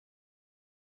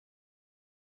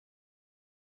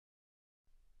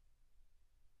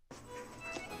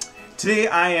Today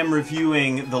I am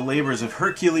reviewing The Labours of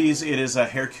Hercules. It is a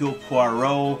Hercule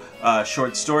Poirot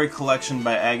short story collection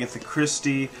by Agatha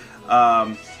Christie,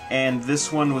 and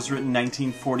this one was written in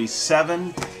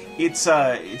 1947. It's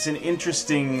an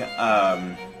interesting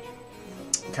kind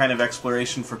of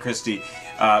exploration for Christie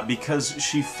because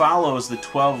she follows the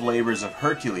 12 Labours of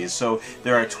Hercules. So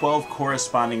there are 12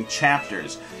 corresponding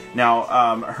chapters.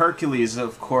 Now, Hercules,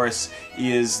 of course,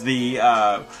 is the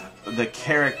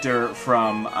character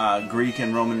from Greek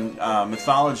and Roman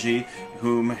mythology,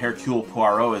 whom Hercule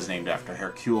Poirot is named after,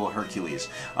 Hercule Hercules.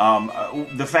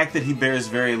 The fact that he bears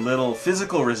very little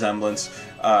physical resemblance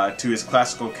to his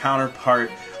classical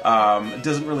counterpart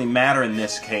doesn't really matter in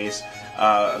this case,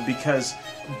 because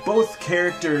both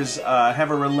characters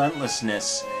have a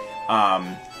relentlessness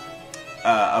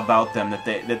about them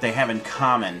that they have in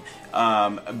common.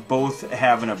 Both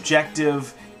have an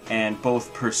objective, and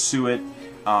both pursue it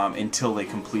until they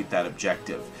complete that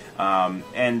objective.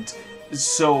 And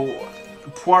so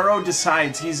Poirot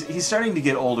decides he's starting to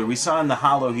get older. We saw in The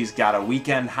Hollow he's got a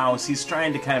weekend house. He's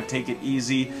trying to kind of take it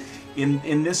easy.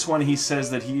 In this one he says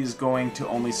that he is going to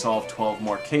only solve 12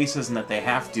 more cases and that they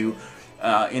have to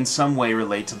in some way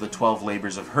relate to the 12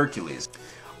 Labours of Hercules.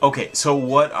 Okay, so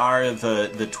what are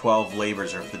the 12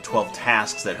 labors, or the 12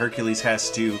 tasks that Hercules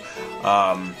has to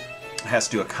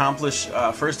accomplish?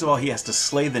 First of all, he has to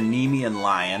slay the Nemean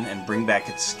lion and bring back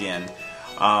its skin.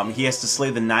 He has to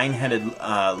slay the 9-headed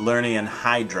Lernaean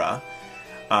hydra.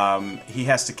 He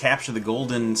has to capture the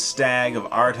golden stag of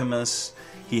Artemis.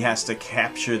 He has to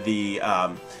capture the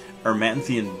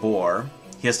Ermanthian boar.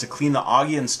 He has to clean the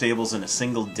Augean stables in a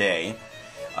single day.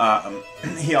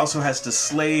 He also has to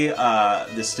slay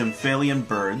the Stymphalian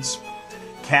birds,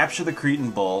 capture the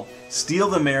Cretan bull, steal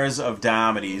the mares of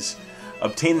Diomedes,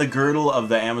 obtain the girdle of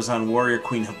the Amazon warrior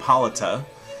queen Hippolyta,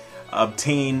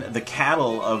 obtain the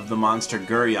cattle of the monster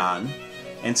Geryon,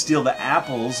 and steal the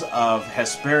apples of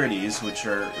Hesperides, which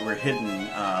were hidden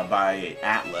by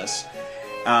Atlas.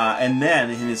 And then,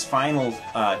 in his final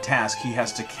task, he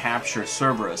has to capture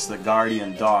Cerberus, the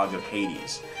guardian dog of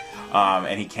Hades.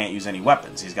 And he can't use any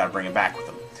weapons. He's got to bring it back with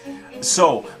him.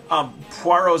 So,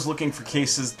 Poirot's looking for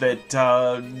cases that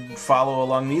follow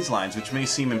along these lines, which may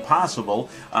seem impossible,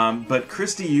 but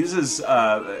Christie uses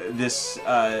this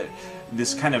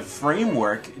kind of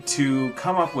framework to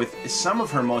come up with some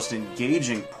of her most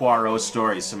engaging Poirot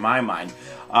stories, to my mind.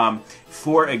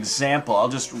 For example, I'll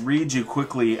just read you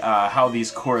quickly how these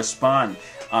correspond.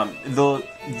 The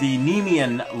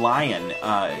Nemean lion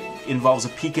involves a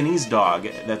Pekingese dog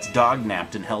that's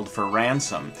dog-napped and held for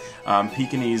ransom.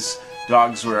 Pekingese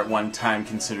dogs were at one time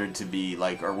considered to be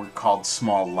or were called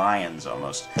small lions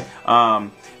almost.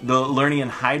 The Lernaean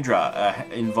hydra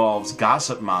involves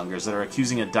gossip mongers that are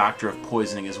accusing a doctor of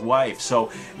poisoning his wife. So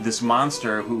this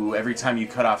monster, who every time you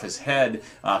cut off his head,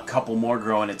 a couple more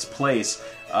grow in its place.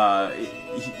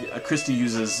 Christie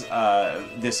uses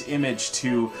this image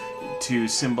to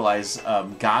symbolize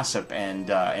gossip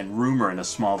and rumor in a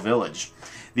small village.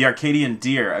 The Arcadian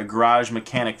deer, a garage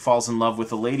mechanic, falls in love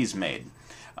with a lady's maid.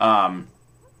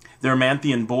 The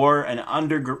Ermanthian boar, an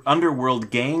underworld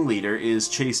gang leader, is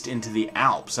chased into the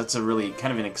Alps. That's a really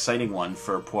kind of an exciting one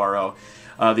for Poirot.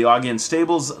 The Augean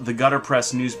stables, the gutter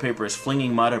press newspaper is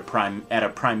flinging mud at a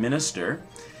prime minister.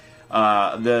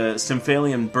 The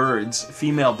Stymphalian birds,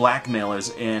 female blackmailers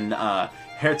in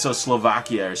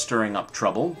Czechoslovakia, are stirring up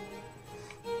trouble.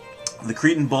 The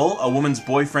Cretan bull, a woman's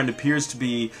boyfriend, appears to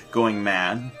be going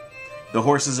mad. The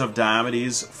horses of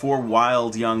Diomedes, 4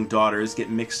 wild young daughters, get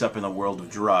mixed up in the world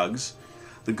of drugs.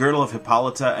 The girdle of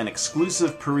Hippolyta, an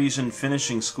exclusive Parisian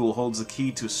finishing school, holds the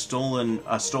key to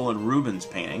a stolen Rubens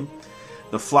painting.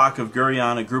 The flock of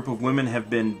Geryon, a group of women, have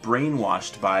been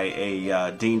brainwashed by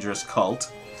a dangerous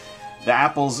cult. The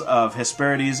apples of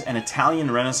Hesperides, an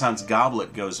Italian Renaissance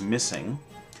goblet, goes missing.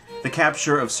 The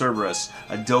capture of Cerberus,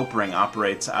 a dope ring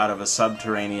operates out of a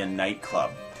subterranean nightclub.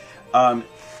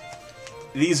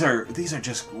 These are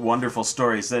just wonderful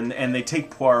stories, and they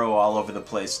take Poirot all over the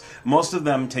place. Most of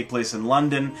them take place in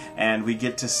London, and we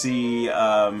get to see,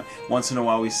 once in a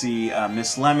while we see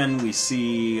Miss Lemon, we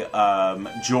see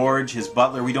George, his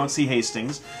butler. We don't see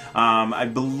Hastings. I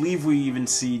believe we even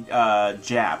see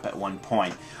Jap at one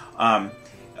point.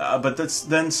 But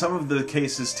then some of the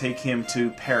cases take him to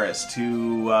Paris,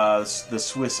 to the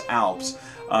Swiss Alps.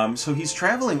 So he's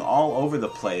traveling all over the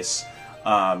place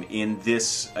in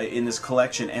this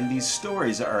collection, and these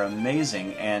stories are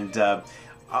amazing and a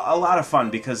lot of fun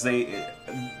because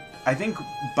I think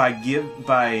by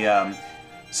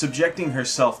subjecting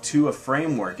herself to a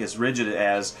framework as rigid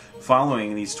as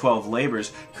following these 12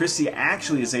 labors, Christie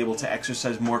actually is able to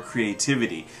exercise more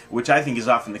creativity, which I think is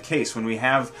often the case. When we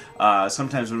have,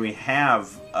 sometimes when we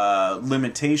have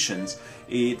limitations,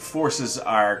 it forces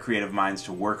our creative minds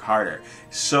to work harder.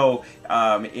 So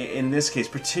in this case,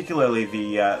 particularly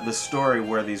the story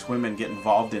where these women get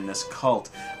involved in this cult,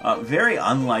 very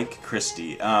unlike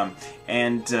Christie,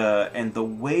 and the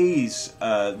ways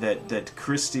that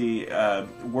Christie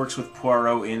works with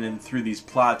Poirot in and through these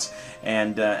plots,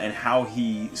 and how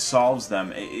he solves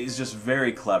them is just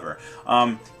very clever.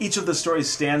 Each of the stories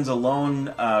stands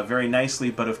alone very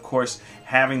nicely, but of course,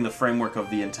 having the framework of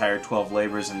the entire 12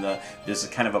 labors, and there's a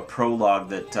kind of a prologue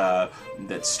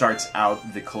that starts out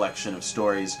the collection of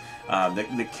stories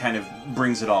that kind of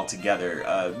brings it all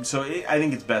together. So I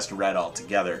think it's best read all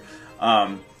together.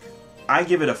 I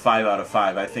give it a 5 out of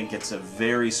 5. I think it's a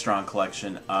very strong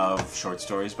collection of short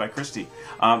stories by Christie.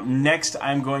 Next,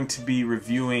 I'm going to be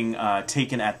reviewing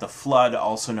Taken at the Flood,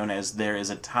 also known as There is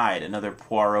a Tide, another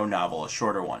Poirot novel, a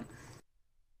shorter one.